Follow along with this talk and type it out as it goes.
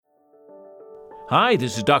Hi,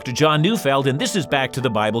 this is Dr. John Neufeld, and this is Back to the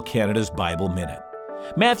Bible Canada's Bible Minute.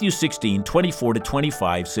 Matthew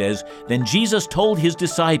 16:24-25 says, "Then Jesus told his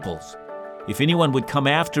disciples, 'If anyone would come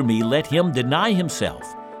after me, let him deny himself,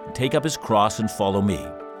 and take up his cross and follow me.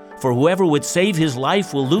 For whoever would save his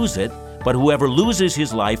life will lose it, but whoever loses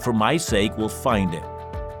his life for my sake will find it.'"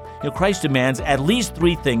 Christ demands at least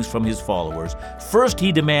three things from his followers. First,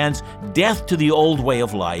 he demands death to the old way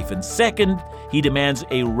of life. And second, he demands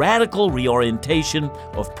a radical reorientation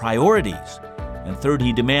of priorities. And third,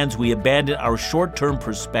 he demands we abandon our short-term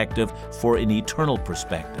perspective for an eternal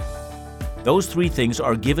perspective. Those three things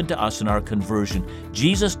are given to us in our conversion.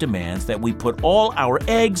 Jesus demands that we put all our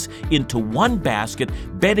eggs into one basket,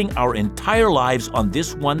 betting our entire lives on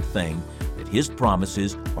this one thing, that his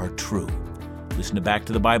promises are true. Listen to Back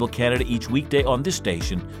to the Bible Canada each weekday on this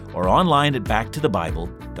station or online at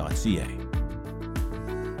backtothebible.ca.